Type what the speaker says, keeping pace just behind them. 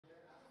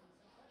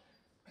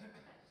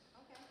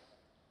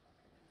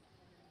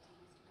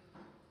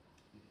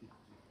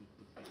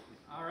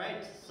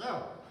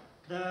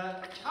The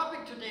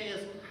topic today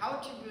is how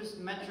to use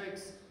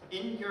metrics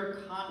in your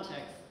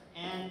context.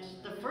 And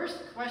the first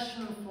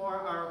question for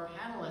our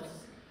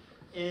panelists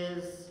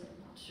is,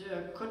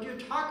 could you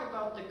talk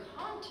about the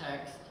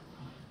context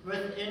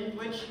within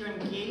which you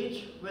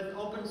engage with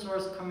open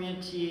source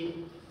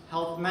community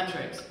health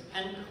metrics?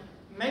 And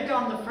maybe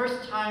on the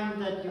first time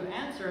that you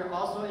answer,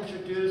 also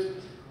introduce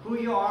who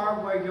you are,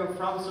 where you're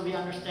from, so we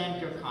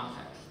understand your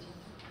context.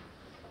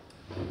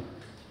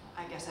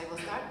 I guess I will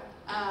start.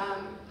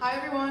 Hi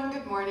everyone,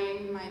 good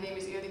morning. My name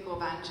is Ildiko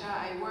Bancha.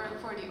 I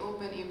work for the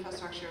Open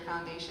Infrastructure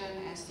Foundation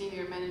as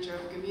Senior Manager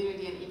of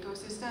Community and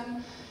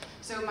Ecosystem.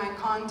 So my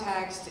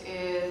context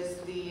is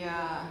the,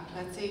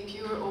 let's say,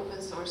 pure open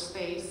source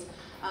space.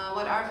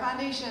 What our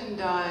foundation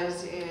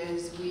does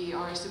is we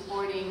are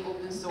supporting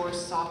open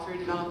source software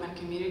development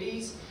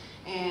communities.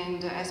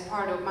 And as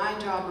part of my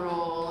job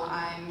role,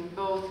 I'm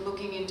both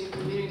looking into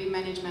community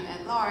management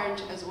at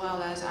large, as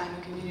well as I'm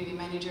a community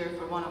manager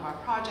for one of our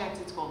projects.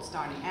 It's called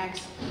Starting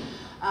X.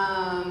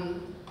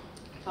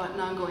 But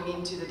not going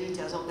into the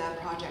details of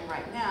that project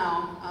right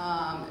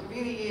now. It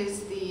really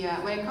is the,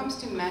 when it comes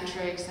to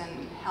metrics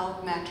and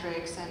health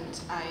metrics,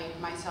 and I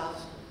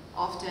myself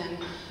often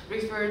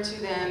refer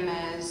to them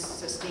as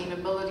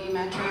sustainability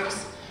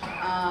metrics.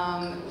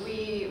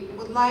 We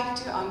would like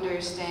to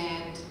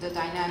understand the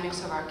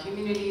dynamics of our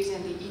communities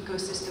and the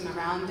ecosystem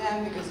around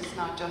them, because it's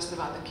not just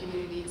about the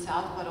community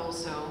itself, but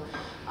also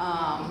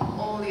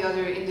all the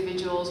other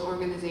individuals,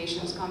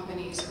 organizations,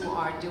 companies who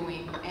are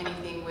doing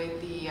anything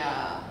with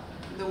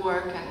the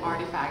work and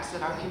artifacts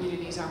that our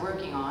communities are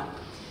working on.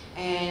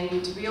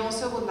 And we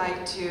also would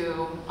like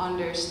to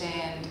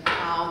understand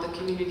how the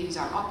communities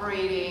are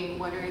operating,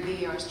 whether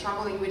they are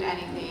struggling with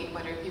anything,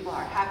 whether people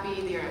are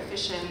happy, they are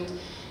efficient,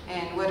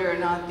 and whether or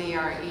not they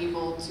are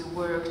able to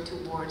work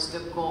towards the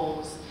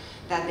goals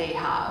that they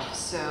have.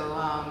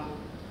 So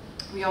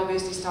we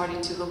obviously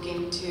started to look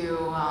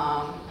into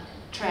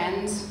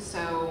trends.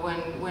 So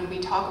when we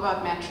talk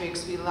about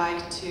metrics, we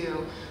like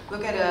to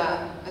look at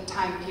a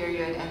time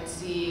period and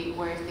see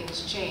where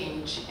things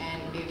change,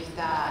 and if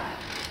that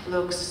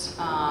looks,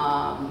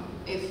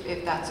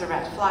 if that's a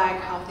red flag,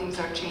 how things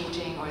are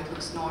changing, or it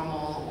looks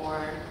normal,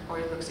 or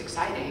it looks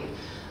exciting,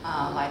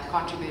 like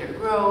contributor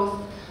growth,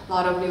 a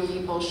lot of new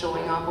people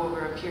showing up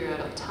over a period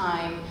of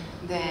time,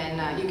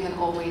 then you can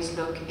always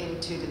look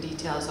into the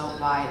details of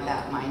why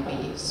that might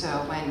be. So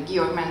when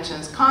Georg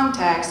mentions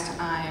context,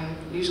 I'm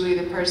usually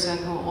the person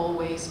who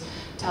always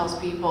tells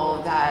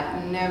people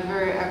that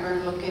never ever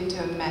look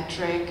into a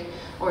metric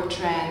or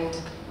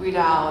trend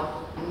without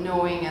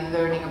knowing and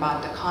learning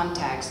about the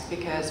context,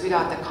 because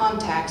without the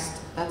context,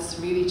 that's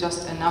really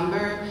just a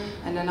number,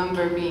 and the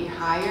number being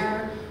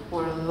higher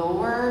or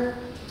lower,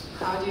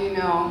 how do you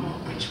know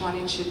which one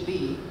it should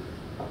be?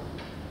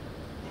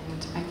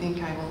 And I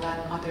think I will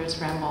let others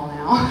ramble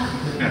now.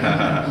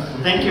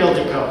 Thank you,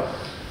 Ildiko.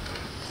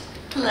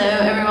 Hello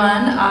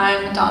everyone,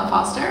 I'm Dawn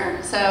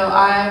Foster. So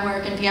I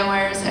work in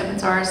VMware's open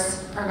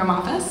source program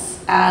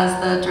office as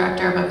the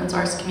Director of Open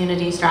Source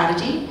Community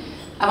Strategy.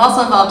 I'm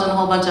also involved in a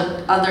whole bunch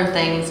of other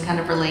things kind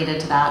of related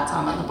to that. So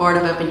I'm on the board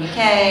of Open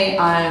UK,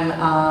 I'm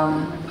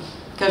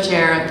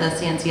co-chair of the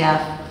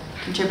CNCF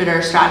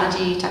Contributor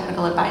Strategy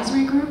Technical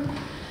Advisory Group.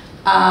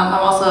 I'm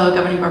also a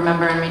governing board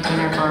member and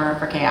maintainer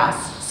for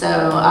CHAOSS. So,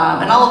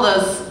 and all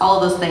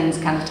of those things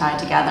kind of tie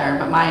together,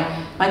 but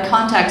my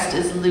context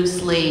is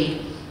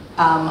loosely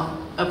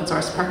open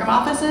source program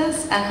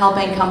offices and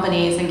helping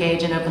companies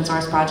engage in open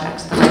source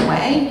projects the right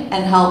way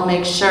and help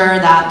make sure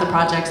that the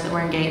projects that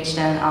we're engaged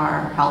in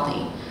are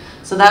healthy.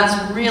 So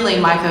that's really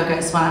my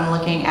focus when I'm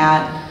looking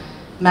at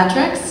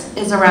metrics,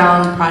 is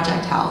around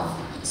project health.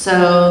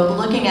 So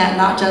looking at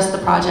not just the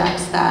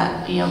projects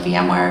that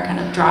VMware kind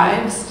of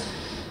drives,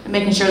 and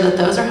making sure that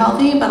those are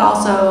healthy, but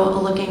also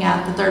looking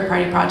at the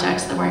third-party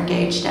projects that we're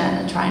engaged in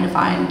and trying to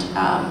find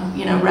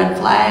red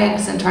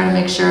flags and trying to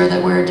make sure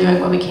that we're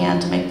doing what we can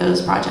to make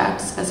those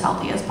projects as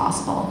healthy as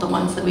possible. The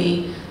ones that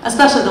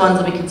especially the ones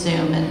that we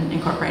consume and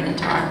incorporate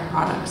into our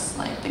products,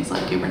 like things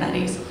like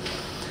Kubernetes.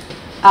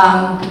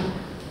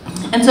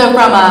 And so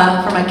from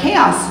a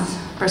CHAOSS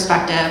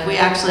perspective, we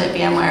actually at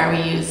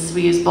VMware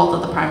we use both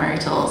of the primary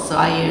tools. So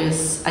I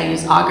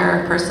use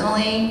Augur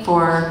personally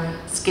for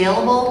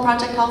scalable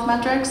project health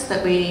metrics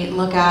that we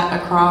look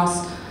at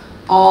across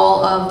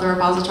all of the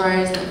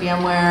repositories that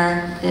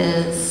VMware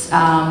is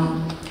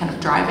kind of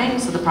driving.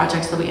 So the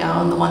projects that we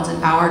own, the ones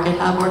in our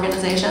GitHub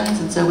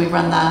organizations, and so we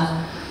run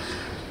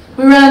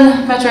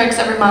metrics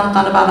every month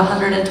on about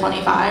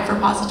 125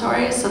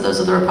 repositories. So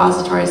those are the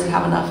repositories that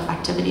have enough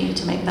activity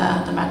to make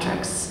the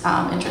metrics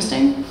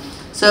interesting.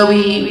 So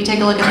we take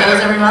a look at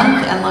those every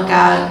month and look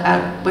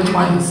at which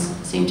ones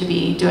seem to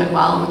be doing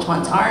well, which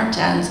ones aren't,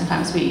 and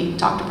sometimes we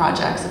talk to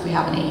projects if we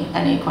have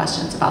any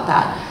questions about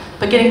that.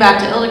 But getting back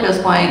to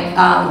Ildiko's point,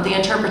 the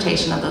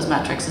interpretation of those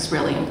metrics is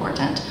really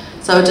important.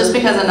 So just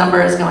because a number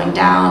is going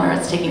down or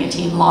it's taking a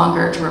team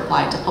longer to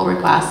reply to pull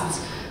requests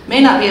may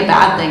not be a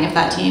bad thing if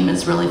that team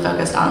is really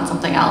focused on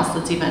something else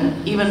that's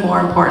even more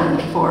important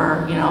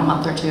for a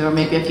month or two, or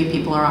maybe a few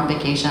people are on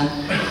vacation.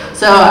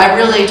 So I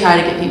really try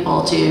to get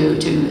people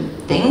to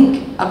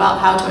think about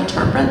how to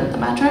interpret the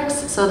metrics,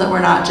 so that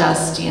we're not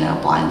just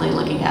blindly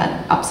looking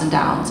at ups and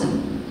downs,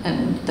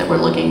 and that we're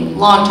looking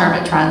long term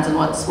at trends and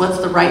what's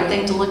the right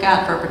thing to look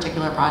at for a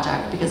particular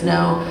project, because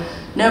no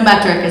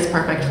metric is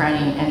perfect for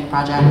any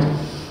project.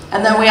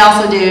 And then we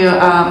also do,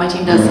 my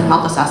team does some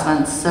health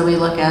assessments, so we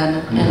look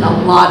in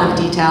a lot of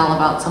detail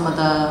about some of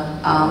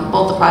the,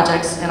 both the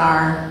projects in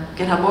our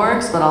GitHub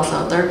orgs, but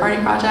also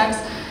third-party projects.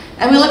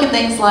 And we look at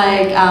things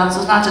like, so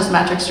it's not just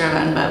metrics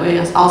driven, but we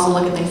also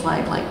look at things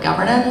like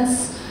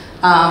governance.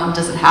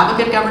 Does it have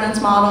a good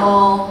governance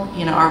model?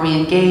 Are we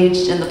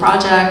engaged in the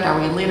project? Are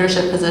we in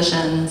leadership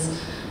positions?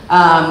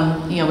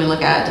 We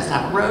look at, does it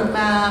have a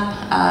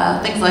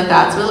roadmap? Things like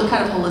that. So we look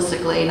kind of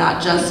holistically,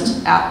 not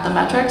just at the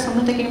metrics when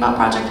we're thinking about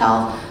project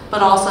health,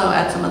 but also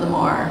at some of the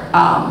more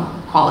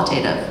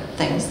qualitative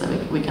things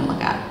that we can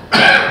look at.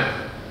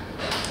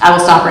 I will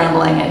stop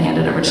rambling and hand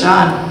it over to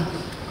Sean.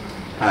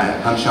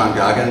 Hi, I'm Sean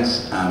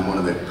Goggins. I'm one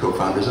of the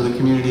co-founders of the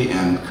community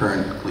and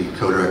currently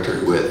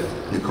co-director with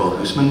Nicole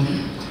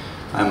Huisman.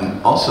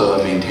 I'm also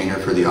a maintainer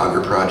for the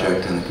Augur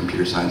project and a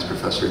computer science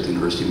professor at the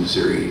University of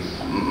Missouri.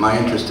 My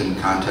interest in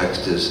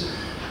context is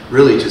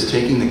really just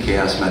taking the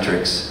chaos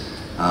metrics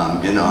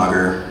in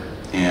Augur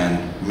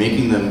and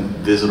making them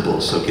visible,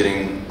 so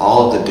getting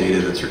all of the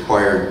data that's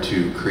required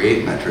to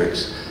create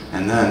metrics,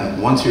 and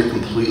then once you're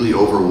completely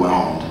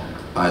overwhelmed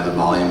by the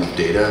volume of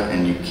data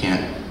and you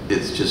can't,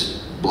 it's just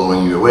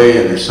blowing you away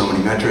and there's so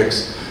many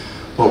metrics,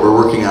 what we're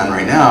working on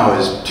right now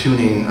is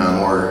tuning a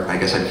more, I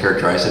guess I'd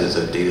characterize it as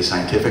a data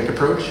scientific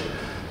approach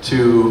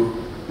to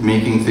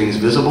making things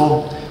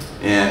visible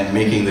and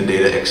making the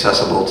data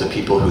accessible to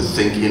people who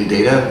think in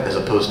data as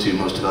opposed to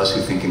most of us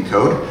who think in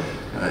code.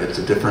 It's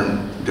a different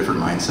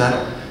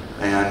mindset.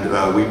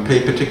 And we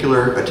pay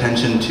particular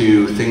attention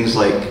to things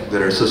like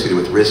that are associated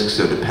with risks,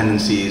 so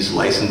dependencies,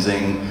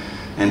 licensing,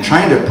 and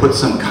trying to put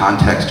some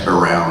context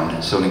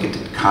around. So when we get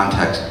to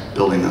context,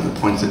 building on the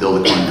points that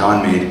Ildiko and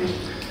Dawn made,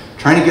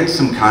 trying to get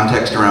some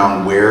context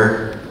around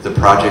where the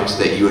projects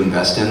that you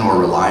invest in or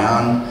rely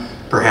on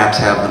perhaps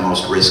have the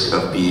most risk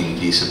of being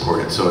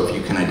de-supported. So if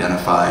you can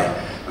identify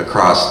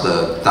across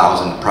the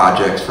 1,000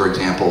 projects, for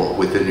example,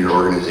 within your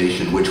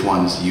organization, which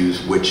ones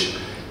use which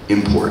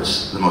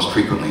imports the most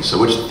frequently. So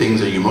which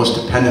things are you most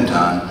dependent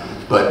on,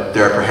 but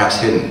they're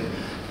perhaps hidden.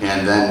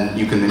 And then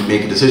you can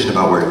make a decision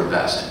about where to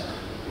invest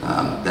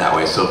that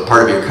way. So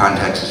part of your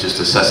context is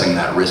just assessing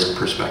that risk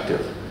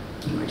perspective,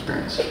 in my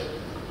experience.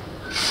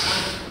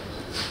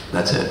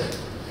 That's it.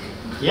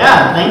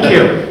 Yeah, thank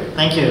you.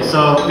 Thank you.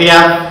 So we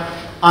have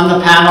on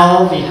the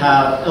panel, we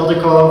have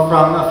Ildiko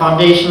from a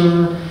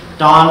foundation,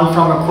 Dawn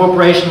from a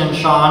corporation, and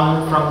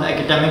Sean from the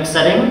academic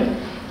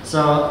setting.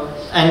 So,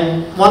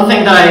 and one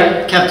thing that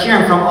I kept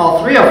hearing from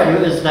all three of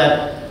you is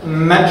that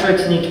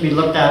metrics need to be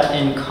looked at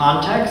in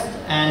context,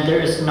 and there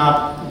is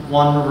not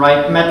one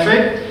right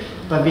metric,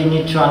 but we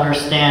need to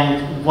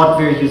understand what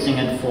we're using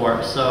it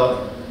for.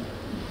 So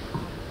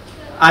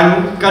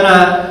I'm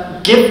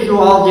gonna give you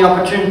all the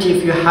opportunity,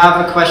 if you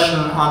have a question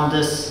on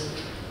this,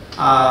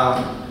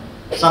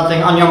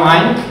 something on your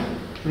mind,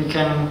 we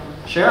can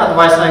share.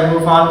 Otherwise, I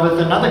move on with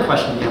another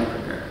question we have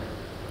prepared.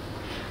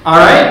 All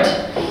right.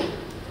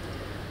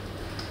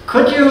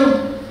 Could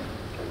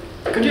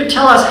you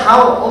tell us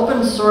how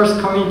open source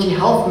community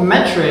health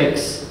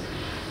metrics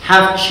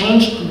have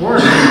changed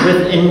work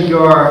within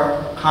your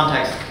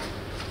context?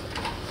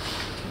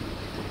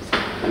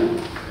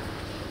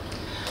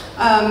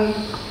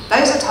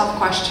 That is a tough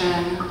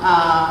question,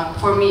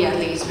 for me at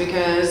least,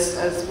 because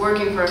as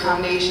working for a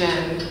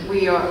foundation,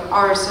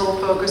 our sole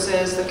focus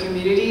is the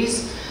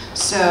communities.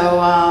 So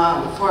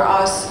for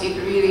us, it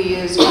really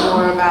is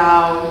more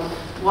about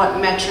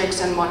what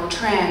metrics and what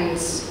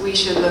trends we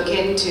should look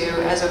into,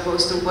 as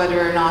opposed to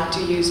whether or not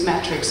to use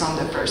metrics on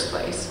the first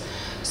place.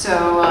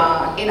 So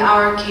in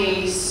our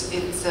case,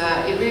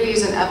 it really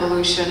is an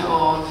evolution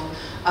of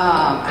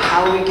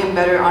how we can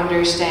better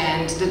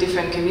understand the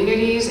different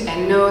communities,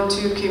 and no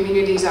two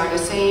communities are the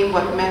same,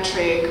 what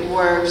metric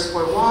works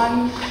for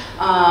one,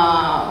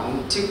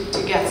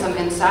 to get some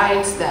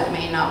insights that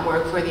may not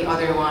work for the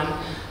other one.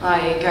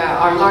 Like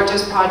our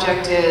largest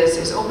project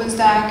is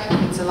OpenStack.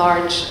 It's a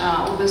large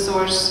open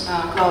source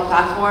cloud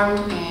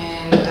platform,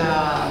 and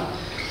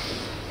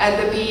at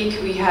the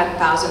peak we had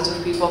thousands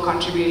of people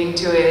contributing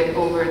to it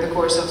over the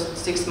course of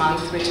 6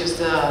 months, which is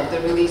the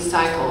release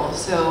cycle.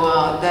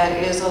 So that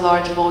is a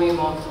large volume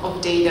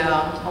of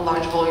data, a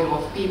large volume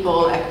of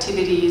people,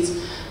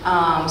 activities.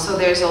 So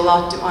there's a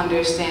lot to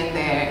understand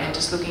there, and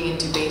just looking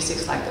into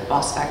basics like the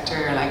bus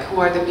factor, like who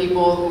are the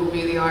people who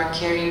really are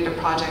carrying the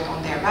project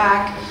on their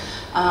back,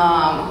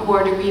 who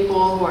are the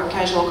people who are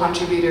casual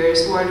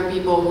contributors, who are the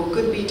people who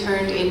could be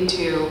turned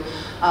into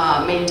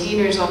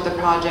maintainers of the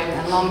project,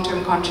 and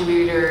long-term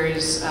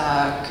contributors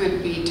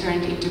could be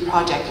turned into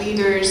project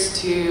leaders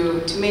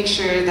to make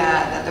sure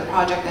that the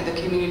project and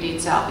the community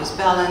itself is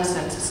balanced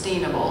and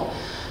sustainable.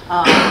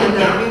 and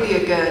then really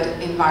a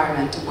good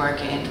environment to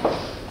work in.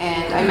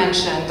 And I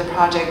mentioned the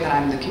project that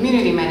I'm the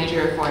community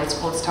manager for. It's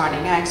called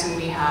Starting X, and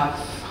we have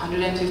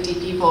 150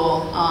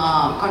 people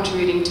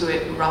contributing to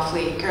it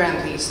roughly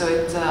currently. So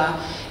it's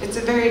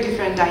a very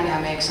different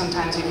dynamic.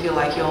 Sometimes you feel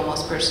like you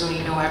almost personally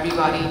know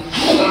everybody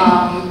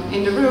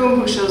in the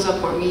room who shows up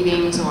for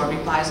meetings or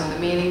replies on the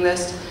mailing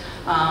list.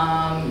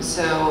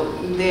 So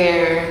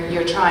there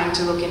you're trying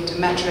to look into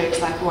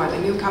metrics like who are the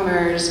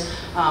newcomers,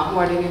 who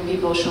are the new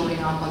people showing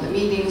up on the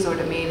meetings or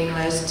the mailing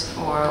list,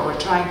 or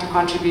trying to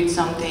contribute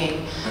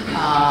something.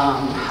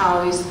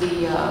 How is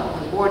the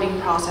onboarding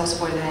process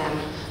for them?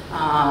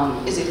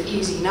 Is it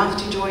easy enough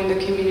to join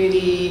the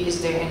community?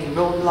 Is there any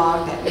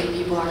roadblock that new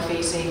people are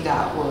facing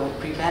that would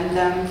prevent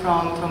them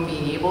from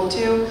being able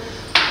to?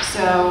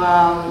 So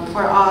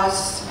for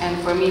us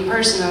and for me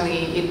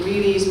personally, it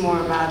really is more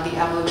about the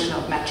evolution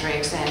of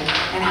metrics and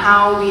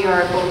how we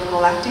are both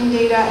collecting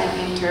data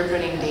and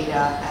interpreting data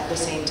at the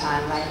same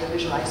time. Like the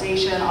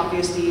visualization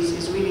obviously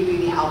is really,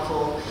 really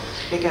helpful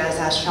because,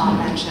 as Sean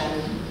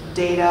mentioned,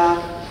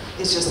 data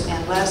is just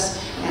endless,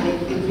 and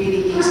it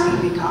really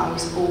easily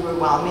becomes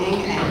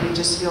overwhelming, and you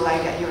just feel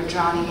like that you're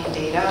drowning in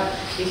data.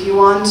 If you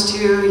want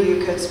to,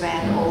 you could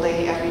spend all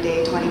day, every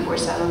day,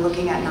 24/7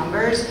 looking at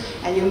numbers,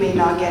 and you may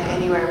not get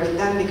anywhere with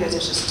them because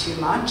it's just too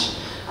much.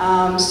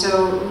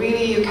 So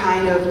really you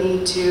kind of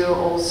need to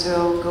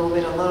also go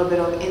with a little bit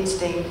of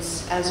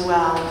instincts as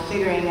well,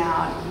 figuring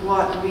out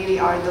what really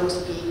are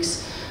those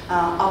peaks,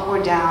 up or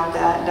down,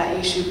 that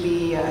you should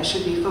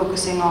be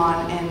focusing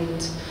on.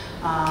 And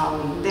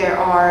there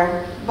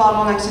are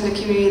bottlenecks in the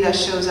community that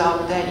shows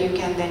up that you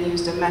can then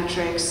use the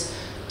metrics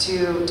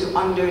to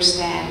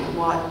understand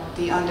what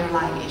the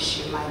underlying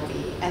issue might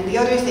be. And the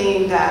other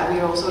thing that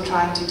we're also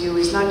trying to do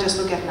is not just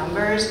look at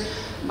numbers,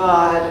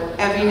 but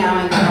every now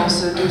and then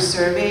also do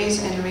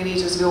surveys and really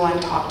just go and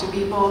talk to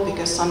people,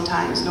 because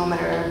sometimes no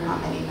matter how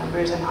many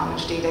numbers and how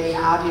much data you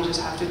have, you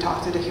just have to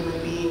talk to the human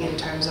being in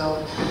terms of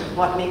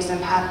what makes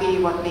them happy,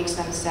 what makes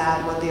them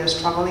sad, what they are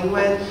struggling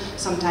with.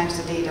 Sometimes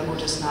the data will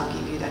just not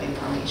give you that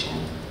information.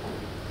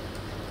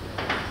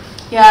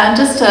 Yeah, and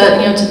just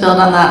to build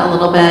on that a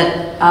little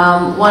bit,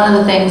 one of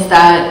the things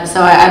that,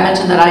 so I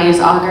mentioned that I use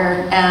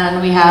Augur,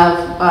 and we have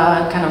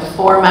kind of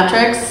 4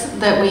 metrics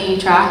that we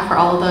track for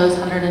all of those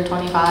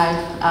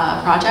 125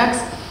 projects.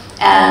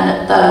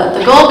 And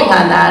the goal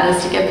behind that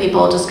is to give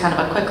people just kind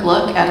of a quick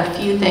look at a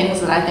few things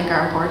that I think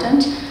are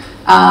important.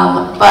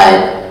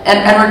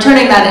 And we're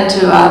turning that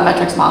into a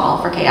metrics model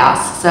for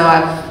CHAOSS. So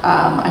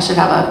I should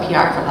have a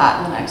PR for that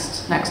in the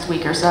next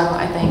week or so,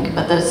 I think.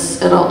 But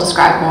it'll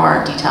describe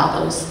more detail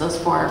those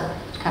 4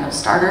 kind of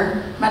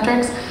starter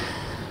metrics.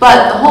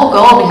 But the whole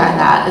goal behind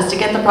that is to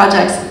get the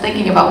projects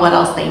thinking about what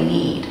else they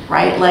need,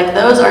 right? Like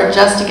those are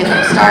just to get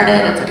them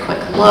started. It's a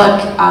quick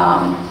look.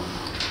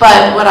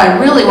 But what I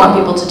really want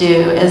people to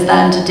do is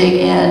then to dig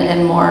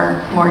in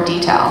more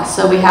detail.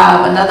 So we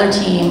have another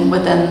team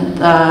within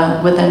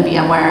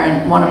VMware,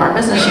 and one of our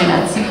business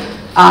units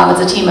is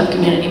a team of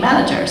community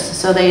managers.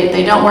 So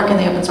they don't work in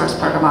the open source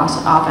program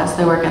office,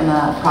 they work in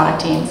the product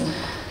teams.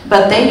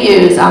 But they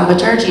use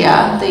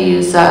Bitergia, they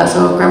use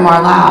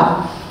Grimoire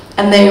Lab,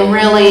 and they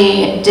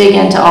really dig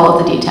into all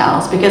of the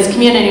details, because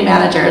community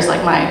managers,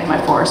 like my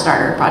 4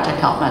 starter project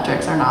health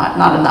metrics, are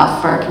not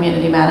enough for a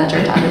community manager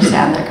to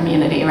understand their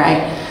community,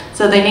 right?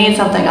 So they need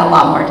something a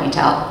lot more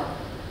detailed.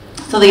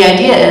 So the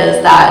idea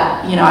is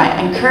that, I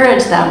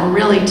encourage them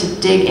really to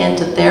dig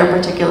into their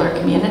particular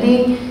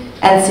community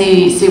and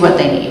see what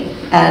they need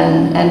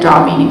and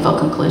draw meaningful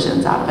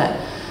conclusions out of it.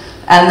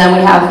 And then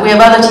we have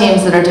other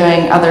teams that are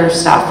doing other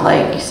stuff,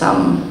 like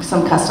some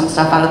custom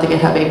stuff out of the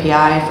GitHub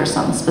API for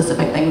some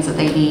specific things that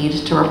they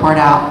need to report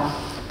out.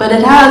 But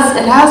it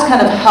has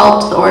kind of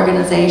helped the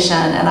organization,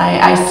 and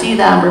I see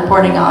them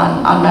reporting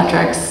on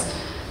metrics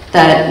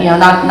that,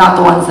 not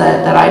the ones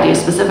that I do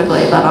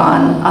specifically, but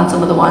on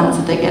some of the ones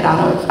that they get out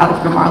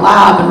of Grimoire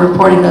Lab, and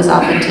reporting those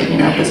up into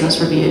business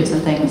reviews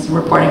and things, and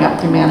reporting up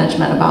through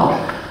management about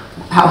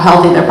how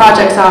healthy their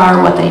projects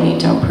are, what they need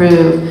to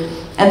improve.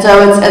 And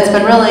so it's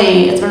been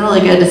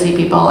really good to see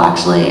people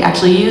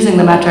actually using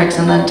the metrics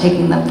and then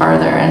taking them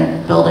further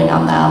and building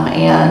on them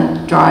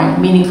and drawing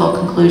meaningful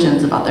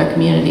conclusions about their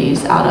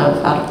communities out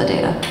of the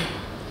data.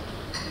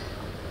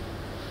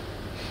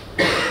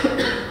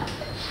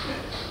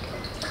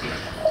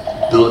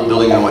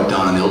 Building on what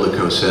Don and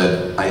Ildiko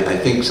said, I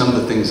think some of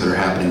the things that are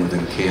happening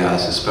within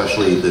CHAOSS,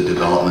 especially the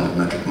development of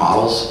metric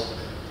models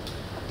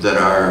that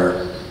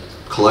are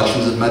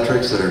collections of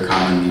metrics that are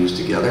commonly used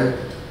together,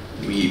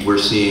 we're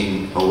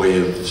seeing a way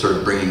of sort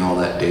of bringing all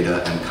that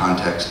data and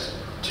context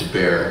to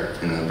bear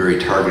in a very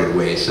targeted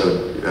way.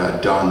 So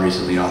Don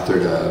recently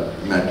authored a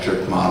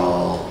metric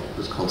model. It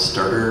was called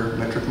Starter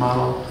Metric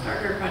Model?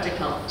 Starter Project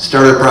Health.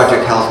 Starter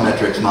Project Health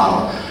Metrics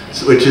Model,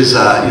 which is,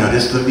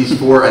 just these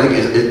 4, I think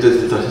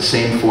it's the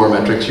same 4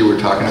 metrics you were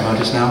talking about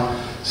just now.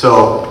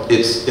 So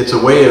it's a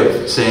way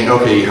of saying,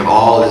 okay, you have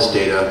all of this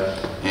data,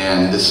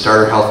 and this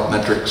Starter Health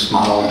Metrics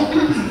Model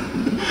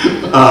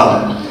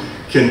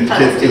we need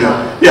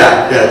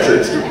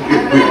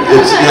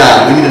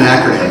an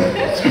acronym.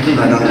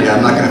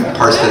 I'm not going to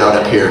parse that out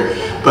up here.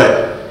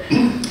 But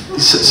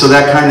so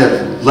that kind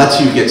of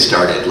lets you get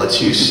started,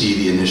 lets you see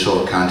the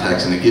initial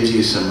context, and it gives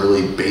you some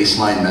really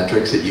baseline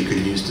metrics that you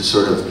can use to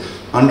sort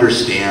of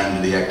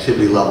understand the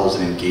activity levels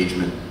and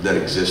engagement that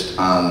exist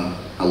on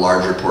a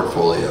larger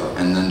portfolio,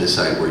 and then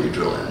decide where you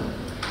drill in.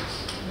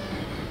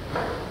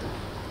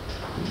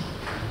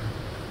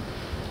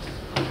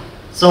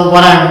 So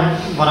what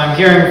I'm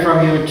hearing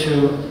from you,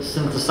 to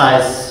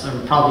synthesize,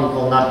 and probably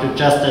will not do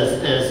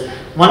justice, is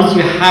once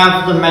you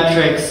have the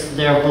metrics,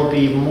 there will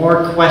be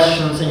more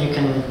questions and you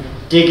can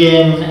dig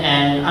in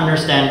and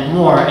understand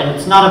more. And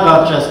it's not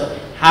about just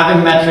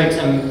having metrics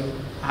and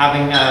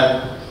having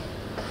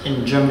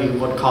in Germany we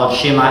would call it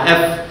Schema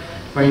F,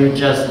 where you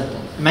just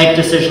make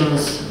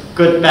decisions,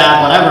 good,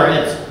 bad, whatever.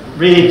 It's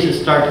really to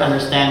start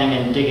understanding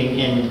and digging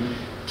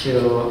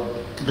into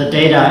the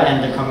data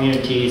and the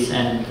communities,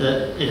 and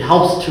it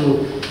helps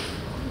to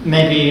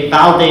maybe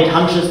validate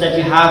hunches that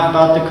you have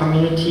about the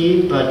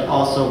community, but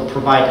also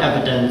provide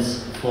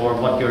evidence for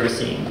what you're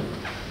seeing.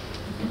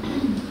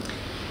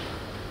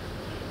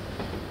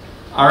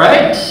 All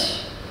right.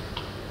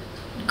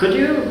 Could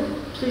you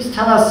please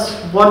tell us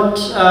what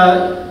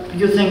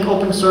you think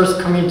open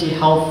source community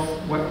health,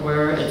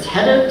 where it's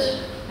headed,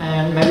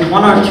 and maybe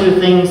one or two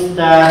things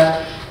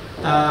that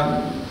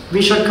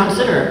we should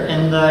consider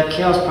in the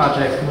CHAOSS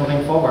project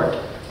moving forward?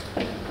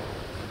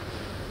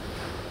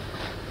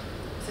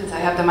 Since I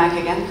have the mic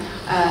again,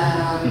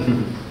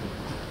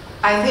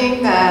 I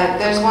think that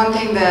there's one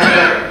thing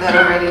that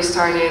already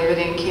started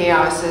within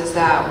CHAOSS is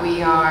that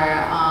we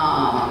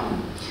are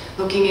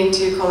looking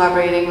into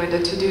collaborating with the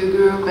To-Do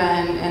group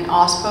and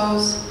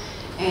OSPOs.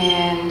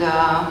 And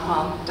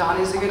well, Don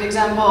is a good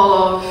example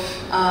of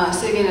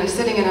sitting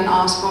in an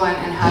OSPO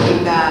and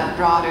having that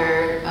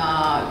broader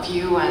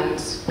view and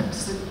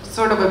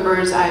sort of a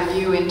bird's eye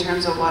view in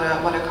terms of what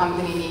a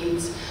company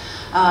needs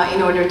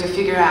in order to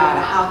figure out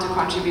how to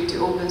contribute to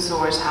open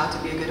source, how to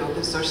be a good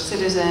open source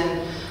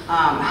citizen,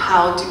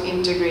 how to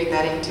integrate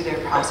that into their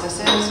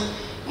processes.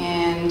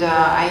 And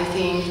I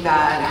think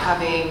that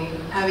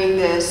having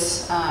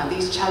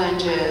these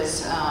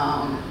challenges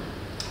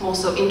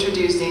also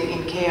introduced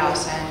in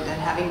CHAOSS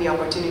and having the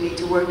opportunity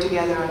to work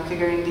together on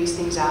figuring these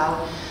things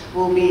out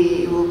will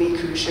be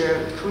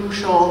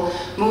crucial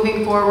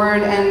moving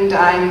forward. And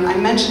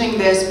I'm mentioning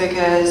this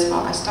because,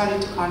 well, I started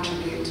to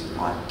contribute,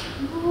 what,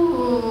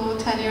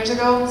 10 years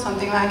ago,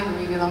 something like a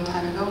really long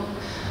time ago.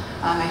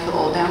 I feel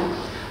old now.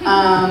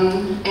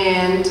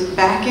 And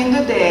back in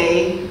the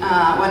day,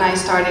 when I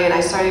started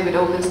with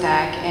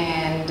OpenStack,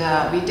 and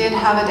we did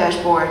have a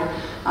dashboard.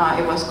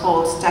 It was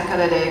called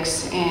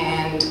Stackalytics,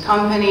 and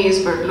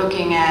companies were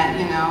looking at,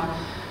 you know,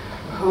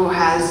 who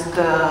has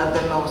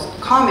the most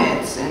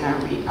commits in a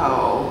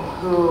repo,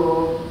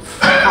 who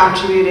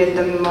contributed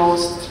the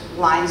most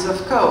lines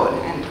of code,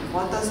 and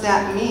what does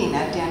that mean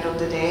at the end of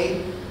the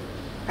day?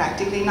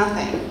 Practically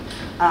nothing.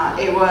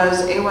 It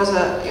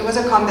was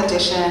a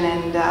competition,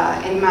 and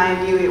in my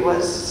view, it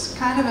was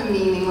kind of a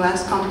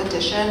meaningless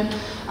competition.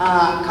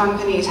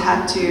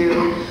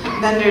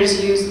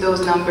 Vendors used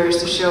those numbers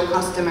to show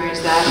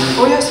customers that,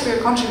 oh yes,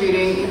 we're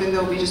contributing, even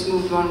though we just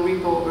moved one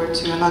repo over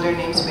to another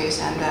namespace,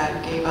 and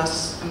that gave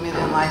us 1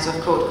 million lines of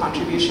code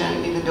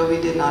contribution, even though we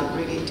did not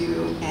really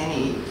do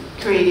any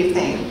creative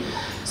thing.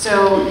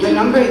 So the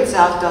number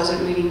itself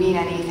doesn't really mean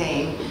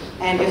anything.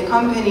 And if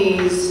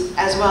companies,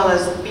 as well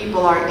as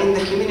people are in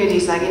the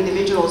communities, like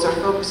individuals, are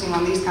focusing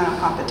on these kind of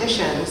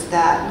competitions,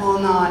 that will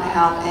not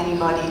help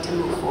anybody to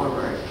move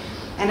forward.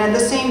 And at the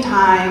same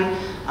time,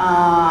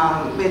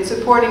 with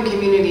supporting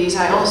communities,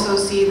 I also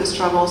see the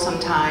struggle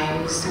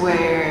sometimes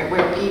where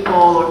people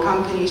or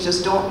companies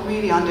just don't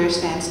really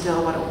understand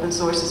still what open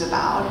source is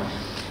about.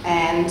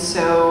 And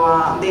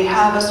so they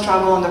have a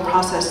struggle on the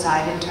process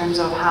side in terms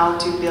of how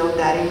to build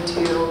that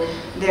into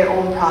their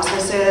own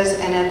processes,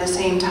 and at the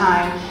same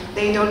time,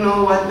 they don't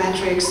know what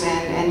metrics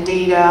and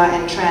data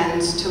and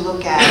trends to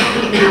look at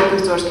in the open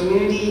source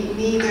community,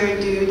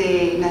 neither do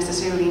they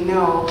necessarily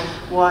know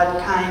what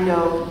kind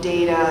of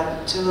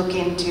data to look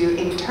into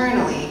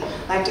internally,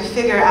 like to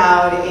figure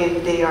out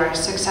if they are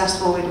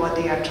successful with what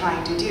they are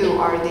trying to do.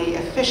 Are they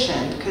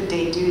efficient? Could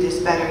they do this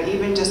better,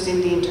 even just in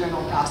the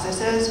internal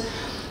processes?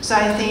 So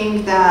I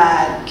think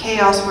that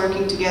CHAOSS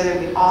working together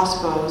with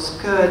OSPOs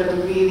could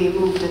really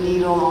move the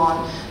needle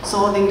on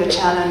solving the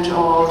challenge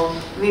of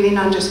really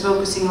not just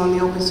focusing on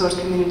the open source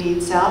community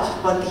itself,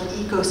 but the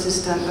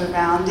ecosystem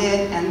around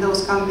it, and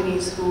those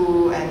companies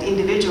and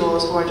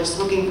individuals who are just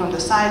looking from the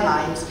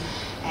sidelines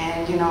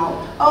and, you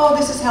know, oh,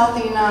 this is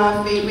healthy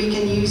enough, we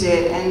can use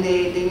it,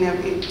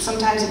 and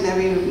sometimes it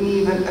never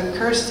even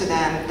occurs to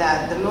them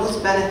that the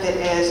most benefit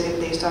is if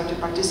they start to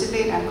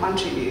participate and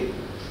contribute.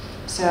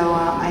 So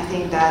I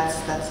think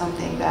that's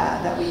something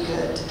that we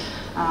could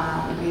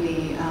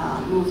really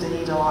move the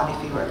needle on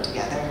if we work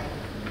together.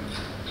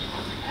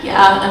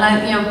 Yeah,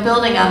 and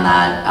building on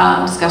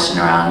that discussion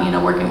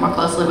around working more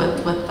closely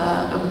with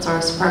the open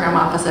source program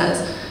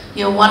offices,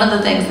 one of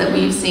the things that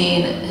we've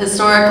seen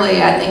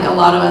historically, I think a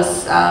lot of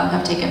us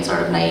have taken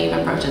sort of naive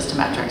approaches to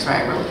metrics,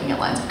 right? We're looking at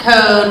lines of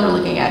code, we're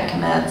looking at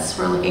commits,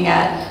 we're looking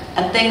at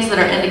things that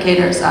are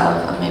indicators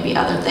of maybe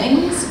other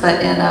things,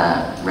 but in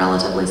a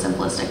relatively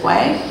simplistic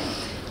way.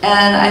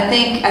 And I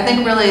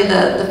think really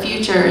the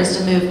future is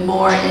to move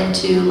more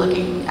into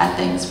looking at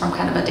things from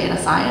kind of a data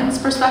science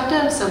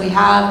perspective. So we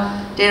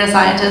have data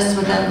scientists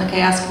within the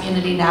CHAOSS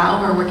community now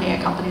who are working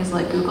at companies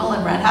like Google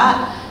and Red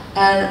Hat,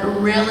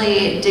 and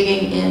really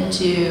digging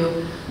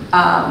into,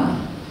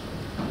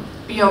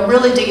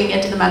 really digging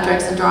into the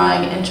metrics and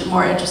drawing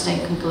more interesting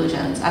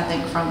conclusions, I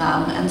think, from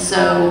them. And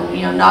so,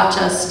 not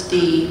just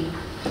the,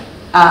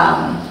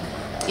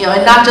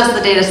 and not just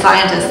the data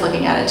scientists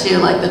looking at it too.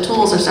 Like the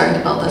tools are starting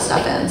to build this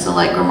stuff in. So,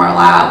 like Grimoire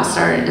Lab is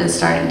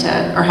starting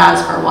to, or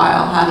has for a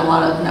while, had a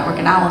lot of network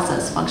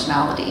analysis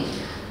functionality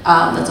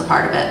that's a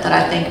part of it that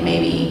I think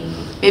maybe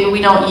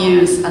we don't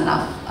use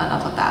enough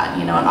of that.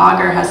 And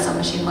Augur has some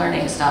machine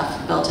learning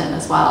stuff built in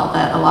as well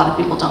that a lot of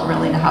people don't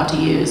really know how to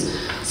use.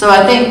 So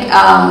I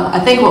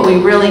think what we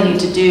really need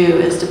to do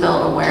is to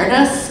build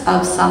awareness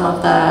of some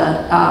of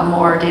the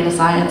more data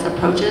science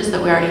approaches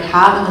that we already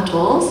have in the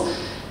tools,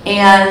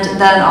 and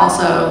then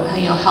also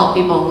help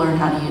people learn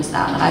how to use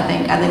them. And I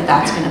think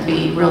that's going to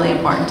be really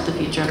important to the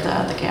future of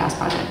the CHAOSS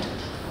project.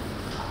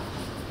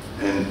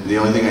 And the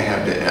only thing I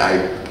have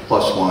to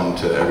plus one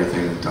to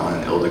everything Don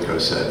and Ildiko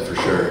said, for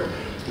sure.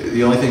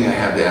 The only thing I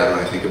have to add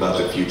when I think about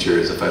the future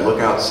is if I look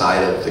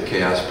outside of the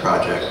CHAOSS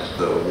project,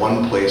 the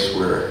one place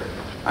where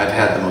I've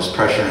had the most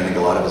pressure, and I think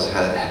a lot of us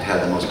have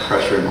had the most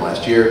pressure in the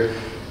last year,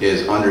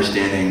 is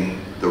understanding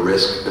the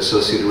risk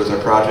associated with our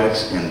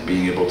projects and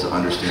being able to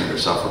understand their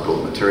software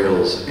bill of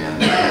materials and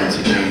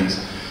dependency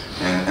chains.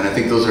 And I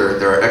think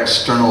there are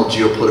external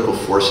geopolitical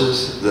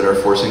forces that are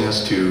forcing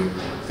us to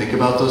think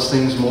about those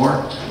things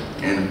more.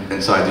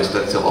 And so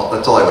that's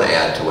all I would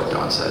add to what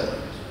Don said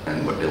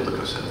and what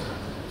Ildiko said.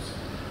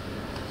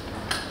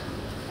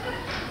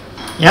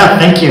 Yeah,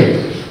 thank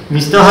you. We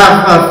still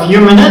have a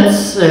few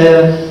minutes.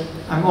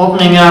 I'm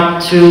opening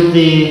up to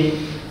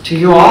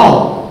you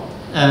all.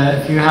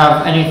 If you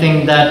have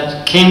anything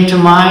that came to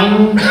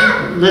mind,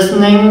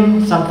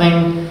 listening,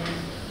 something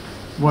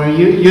where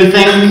you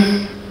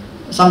think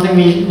something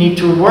we need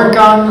to work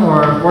on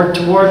or work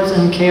towards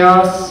in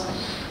CHAOSS,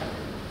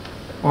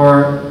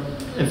 or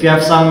if you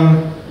have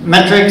some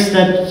metrics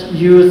that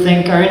you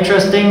think are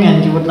interesting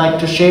and you would like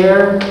to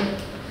share.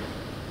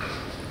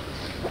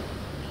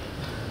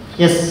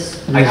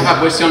 Yes. I have a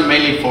question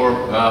mainly for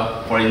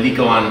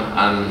Ildiko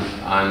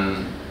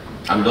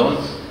and Don.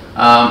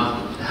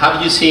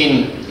 Have you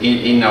seen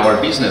in our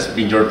business,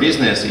 in your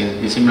business,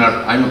 in similar,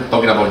 I'm not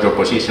talking about your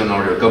position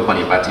or your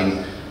company, but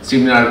in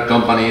similar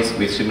companies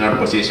with similar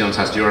positions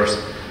as yours,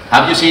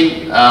 have you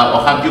seen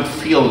or have you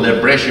feel the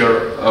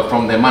pressure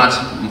from the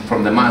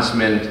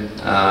management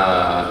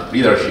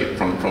leadership,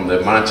 from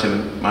the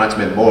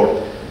management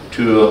board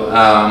to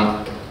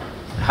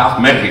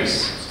have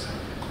metrics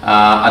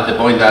at the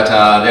point that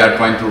they are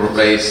trying to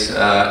replace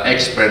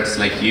experts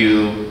like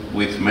you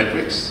with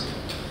metrics?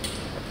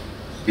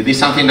 Is this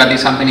something that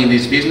is happening in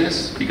this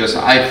business? Because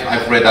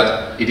I've read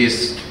that it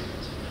is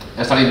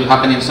starting to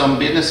happen in some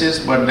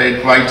businesses where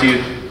they try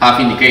to have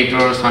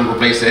indicators and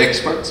replace the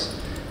experts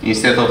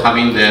instead of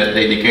having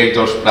the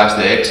indicators plus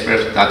the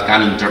experts that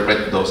can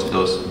interpret those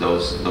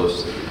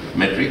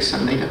metrics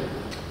and data.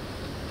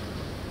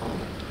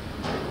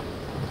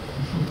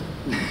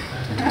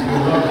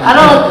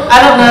 I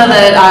don't know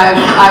that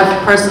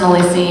I've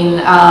personally seen,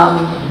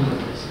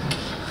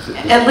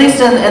 at least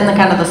in the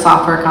kind of the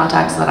software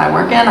context that I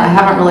work in, I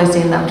haven't really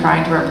seen them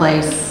trying to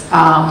replace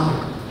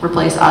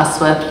us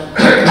with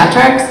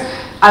metrics.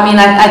 I mean,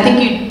 I think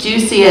you do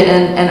see it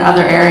in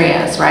other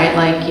areas, right?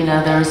 Like,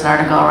 there was an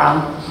article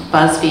around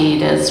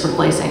BuzzFeed is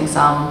replacing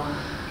some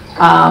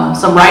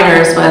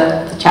writers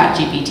with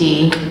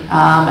ChatGPT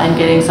and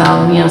getting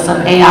some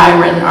AI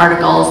written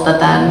articles that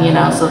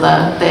then so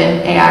the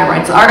AI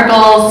writes the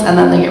articles and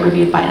then they get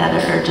reviewed by an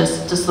editor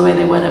just the way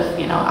they would if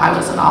I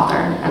was an author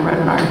and wrote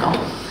an article.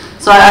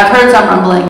 So I've heard some rumbling